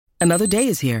Another day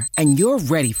is here, and you're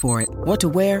ready for it. What to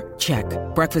wear? Check.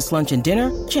 Breakfast, lunch, and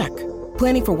dinner? Check.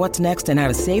 Planning for what's next and how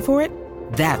to save for it?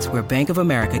 That's where Bank of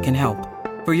America can help.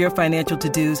 For your financial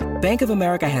to-dos, Bank of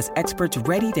America has experts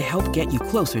ready to help get you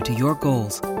closer to your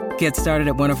goals. Get started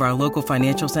at one of our local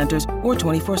financial centers or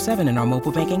 24/7 in our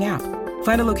mobile banking app.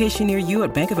 Find a location near you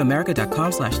at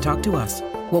bankofamerica.com/talktous.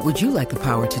 What would you like the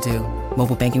power to do?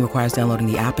 Mobile banking requires downloading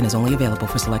the app and is only available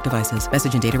for select devices.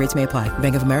 Message and data rates may apply.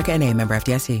 Bank of America N.A., member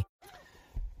FDIC.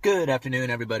 Good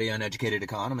afternoon, everybody. Uneducated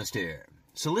Economist here.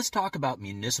 So let's talk about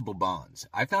municipal bonds.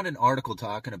 I found an article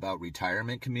talking about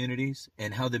retirement communities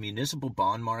and how the municipal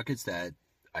bond markets that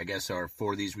I guess are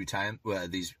for these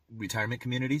retirement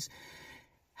communities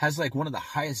has like one of the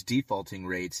highest defaulting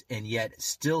rates, and yet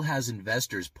still has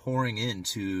investors pouring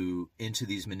into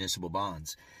these municipal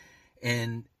bonds.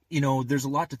 And, you know, there's a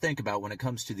lot to think about when it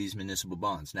comes to these municipal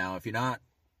bonds. Now, if you're not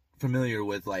familiar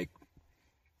with like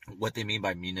what they mean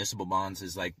by municipal bonds,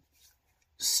 is like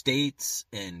states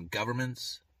and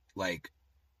governments, like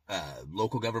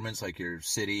local governments like your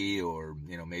city or,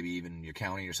 you know, maybe even your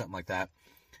county or something like that,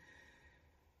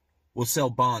 will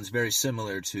sell bonds very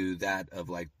similar to that of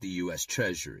like the U.S.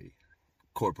 Treasury,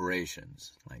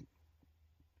 corporations. Like,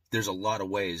 there's a lot of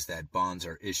ways that bonds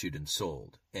are issued and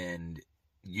sold. And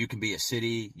you can be a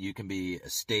city, you can be a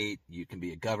state, you can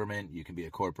be a government, you can be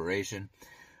a corporation.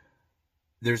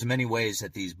 There's many ways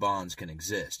that these bonds can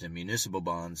exist, and municipal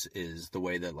bonds is the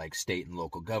way that like state and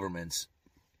local governments,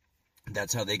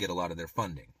 that's how they get a lot of their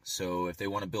funding. So if they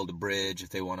want to build a bridge, if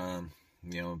they want to,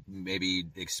 you know, maybe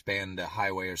expand a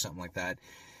highway or something like that,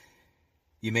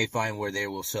 you may find where they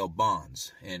will sell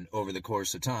bonds. And over the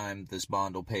course of time, this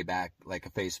bond will pay back like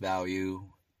a face value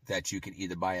that you can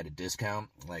either buy at a discount.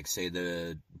 Like say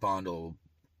the bond will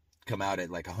come out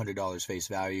at like $100 face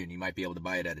value and you might be able to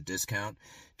buy it at a discount.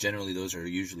 Generally, those are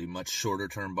usually much shorter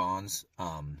term bonds,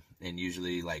 and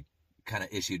usually like kind of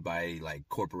issued by like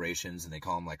corporations, and they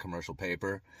call them like commercial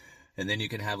paper. And then you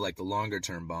can have like the longer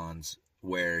term bonds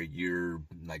where you're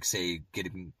like, say,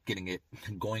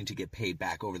 going to get paid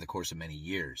back over the course of many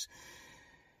years.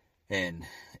 And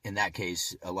in that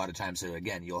case, a lot of times, so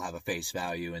again, you'll have a face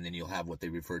value, and then you'll have what they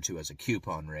refer to as a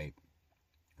coupon rate,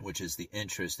 which is the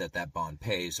interest that that bond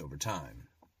pays over time.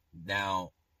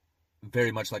 Now,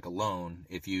 very much like a loan,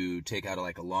 if you take out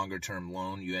like a longer term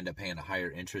loan, you end up paying a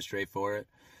higher interest rate for it.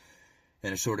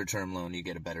 And a shorter term loan, you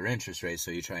get a better interest rate,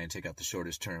 so you try and take out the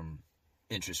shortest term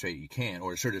interest rate you can,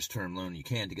 or shortest term loan you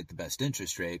can, to get the best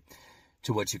interest rate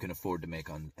to what you can afford to make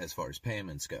on as far as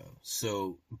payments go.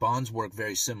 So bonds work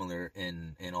very similar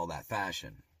in all that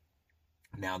fashion.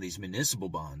 Now, these municipal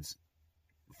bonds,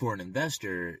 for an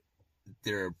investor,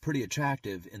 they're pretty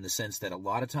attractive in the sense that a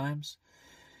lot of times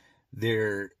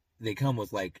they come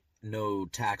with like no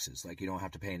taxes. Like, you don't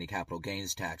have to pay any capital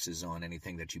gains taxes on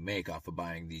anything that you make off of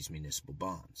buying these municipal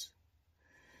bonds.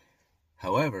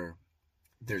 However,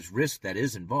 there's risk that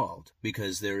is involved,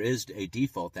 because there is a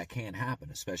default that can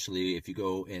happen, especially if you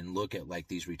go and look at like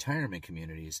these retirement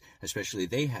communities, especially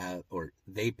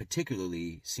they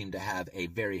particularly seem to have a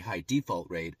very high default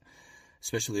rate,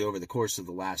 especially over the course of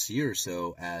the last year or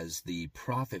so, as the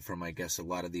profit from, I guess, a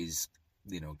lot of these,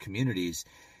 you know, communities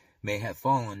may have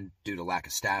fallen due to lack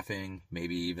of staffing,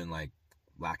 maybe even like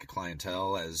lack of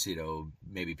clientele, as, you know,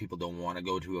 maybe people don't want to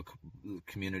go to a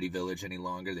community village any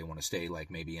longer. They want to stay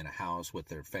like maybe in a house with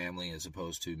their family as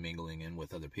opposed to mingling in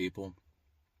with other people.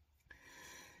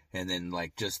 And then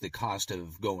like just the cost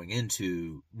of going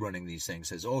into running these things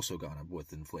has also gone up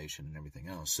with inflation and everything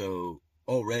else. So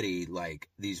already like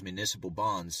these municipal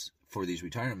bonds for these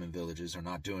retirement villages are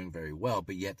not doing very well,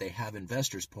 but yet they have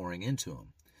investors pouring into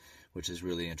them, which is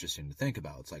really interesting to think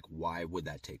about. It's like, why would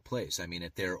that take place? I mean,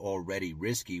 if they're already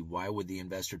risky, why would the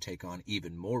investor take on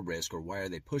even more risk, or why are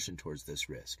they pushing towards this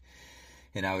risk?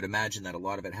 And I would imagine that a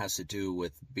lot of it has to do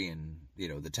with being, you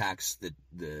know, the tax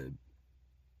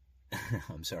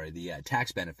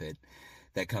benefit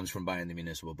that comes from buying the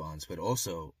municipal bonds, but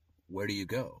also, where do you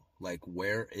go? Like,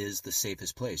 where is the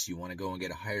safest place? You want to go and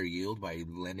get a higher yield by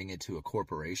lending it to a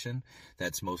corporation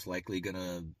that's most likely going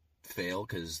to fail,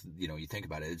 because, you know, you think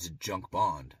about it, it's a junk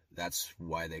bond. That's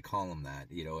why they call them that,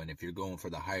 you know. And if you're going for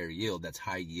the higher yield, that's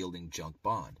high yielding junk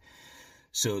bond.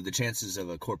 So the chances of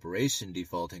a corporation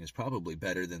defaulting is probably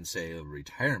better than, say, a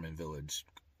retirement village,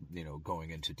 you know, going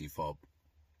into default.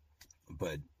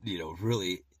 But, you know,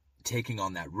 really taking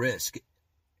on that risk,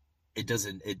 it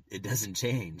doesn't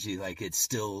change. Like, it's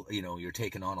still, you know, you're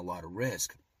taking on a lot of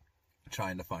risk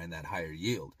trying to find that higher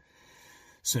yield.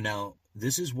 So now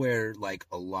this is where like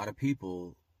a lot of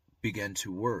people begin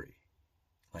to worry.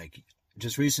 Like,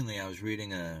 just recently I was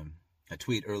reading a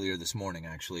tweet earlier this morning.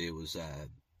 Actually, it was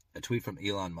a tweet from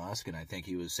Elon Musk, and I think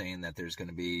he was saying that there's going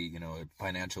to be, a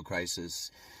financial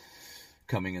crisis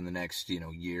coming in the next,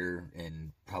 year,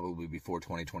 and probably before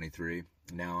 2023.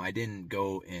 Now, I didn't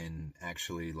go and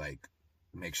actually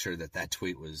make sure that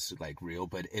tweet was real,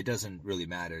 but it doesn't really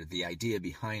matter. The idea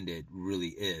behind it really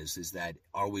is that,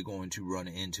 are we going to run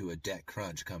into a debt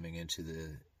crunch coming into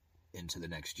the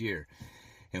next year?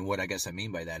 And what I guess I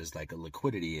mean by that is a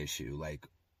liquidity issue.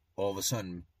 All of a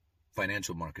sudden,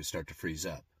 financial markets start to freeze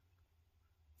up.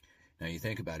 Now you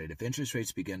think about it, if interest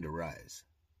rates begin to rise,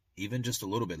 even just a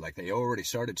little bit, like they already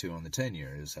started to on the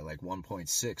 10-year, is at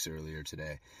 1.6 earlier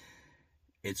today,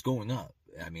 it's going up.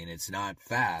 I mean, it's not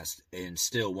fast, and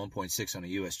still 1.6 on a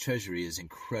U.S. Treasury is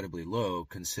incredibly low,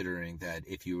 considering that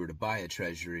if you were to buy a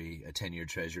Treasury, a 10-year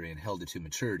Treasury, and held it to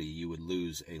maturity, you would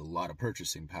lose a lot of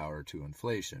purchasing power to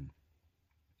inflation.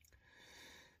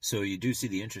 So you do see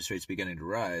the interest rates beginning to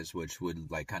rise, which would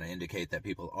kind of indicate that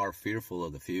people are fearful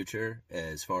of the future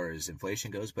as far as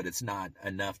inflation goes, but it's not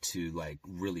enough to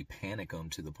really panic them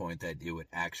to the point that it would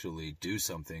actually do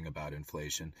something about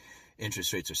inflation.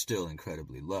 Interest rates are still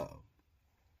incredibly low.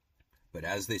 But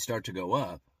as they start to go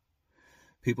up,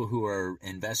 people who are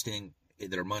investing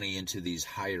their money into these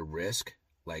higher risk,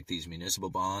 like these municipal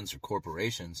bonds or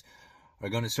corporations, are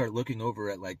going to start looking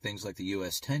over at things like the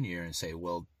U.S. 10-year and say,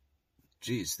 well,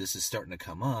 geez, this is starting to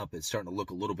come up. It's starting to look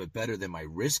a little bit better than my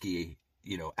risky,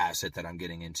 asset that I'm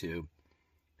getting into.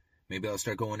 Maybe I'll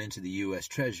start going into the U.S.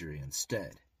 Treasury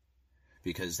instead,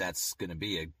 because that's going to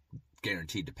be a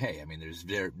guaranteed to pay. I mean, there's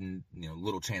very,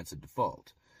 little chance of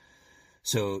default.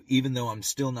 So even though I'm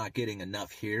still not getting enough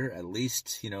here, at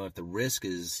least, if the risk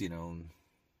is,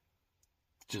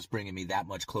 just bringing me that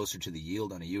much closer to the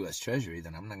yield on a U.S. Treasury,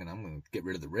 then I'm going to get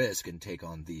rid of the risk and take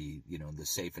on the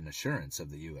safe and assurance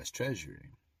of the U.S. Treasury.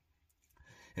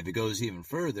 If it goes even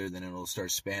further, then it'll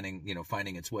start spanning,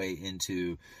 finding its way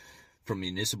from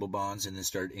municipal bonds, and then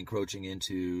start encroaching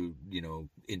into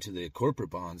the corporate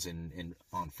bonds and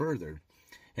on further.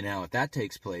 And now if that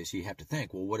takes place, you have to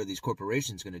think, well, what are these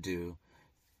corporations going to do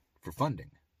for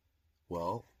funding?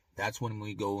 Well, that's when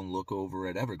we go and look over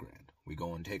at Evergrande. We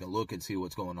go and take a look and see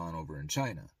what's going on over in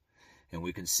China. And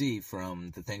we can see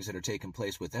from the things that are taking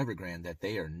place with Evergrande that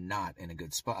they are not in a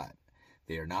good spot.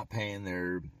 They are not paying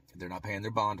their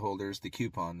bondholders the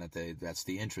coupon that's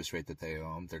the interest rate that they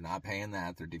owe. They're not paying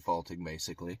that. They're defaulting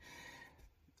basically.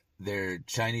 Their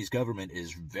Chinese government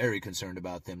is very concerned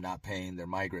about them not paying their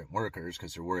migrant workers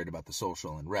because they're worried about the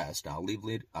social unrest. I'll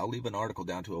leave an article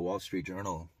down to a Wall Street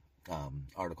Journal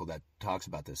article that talks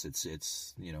about this.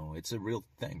 It's a real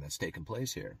thing that's taking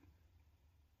place here.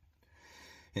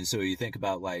 And so you think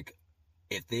about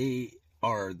if they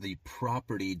are the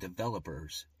property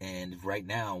developers, and right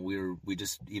now we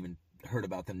just even heard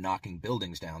about them knocking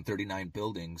buildings down, 39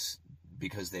 buildings,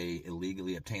 because they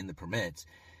illegally obtained the permits.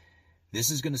 This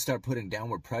is going to start putting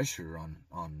downward pressure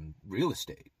on real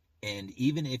estate. And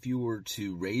even if you were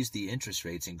to raise the interest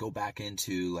rates and go back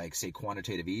into say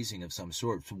quantitative easing of some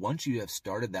sort, once you have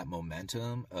started that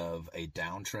momentum of a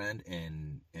downtrend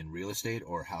in real estate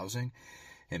or housing,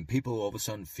 and people all of a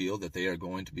sudden feel that they are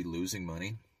going to be losing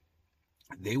money,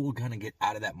 they will kind of get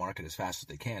out of that market as fast as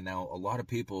they can. Now, a lot of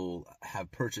people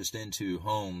have purchased into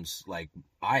homes like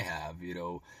I have,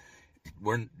 you're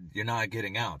not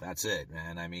getting out. That's it,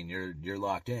 man. I mean, you're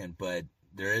locked in, but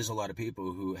there is a lot of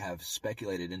people who have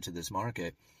speculated into this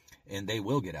market, and they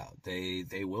will get out. They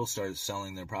will start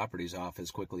selling their properties off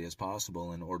as quickly as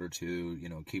possible in order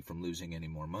to, keep from losing any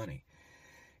more money.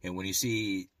 And when you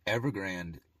see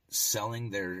Evergrande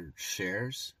selling their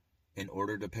shares in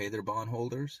order to pay their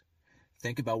bondholders,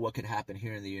 think about what could happen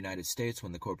here in the United States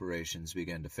when the corporations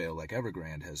begin to fail like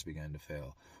Evergrande has begun to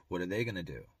fail. What are they going to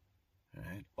do?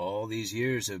 Right? All these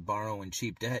years of borrowing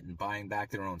cheap debt and buying back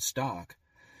their own stock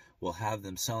will have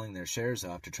them selling their shares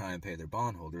off to try and pay their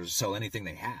bondholders, sell anything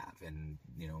they have, and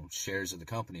shares of the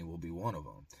company will be one of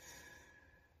them.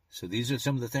 So these are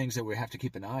some of the things that we have to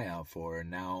keep an eye out for. And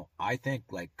now I think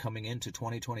coming into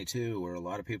 2022, where a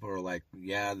lot of people are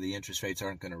yeah, the interest rates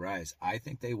aren't going to rise. I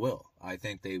think they will. And I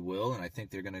think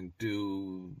they're going to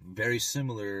do very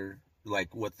similar,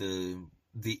 what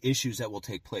the issues that will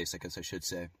take place, I guess I should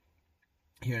say,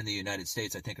 here in the United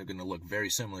States, I think are going to look very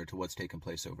similar to what's taken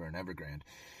place over in Evergrande.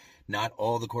 Not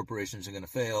all the corporations are going to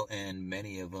fail, and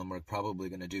many of them are probably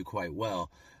going to do quite well.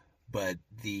 But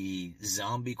the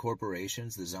zombie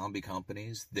corporations, the zombie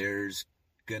companies, there's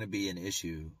going to be an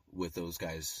issue with those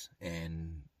guys,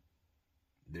 and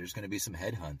there's going to be some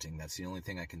headhunting. That's the only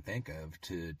thing I can think of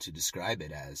to describe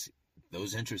it as.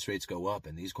 Those interest rates go up,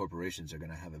 and these corporations are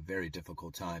going to have a very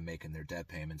difficult time making their debt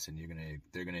payments, and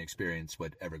they're going to experience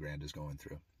what Evergrande is going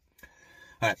through.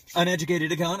 All right,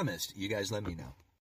 uneducated economist. You guys let me know.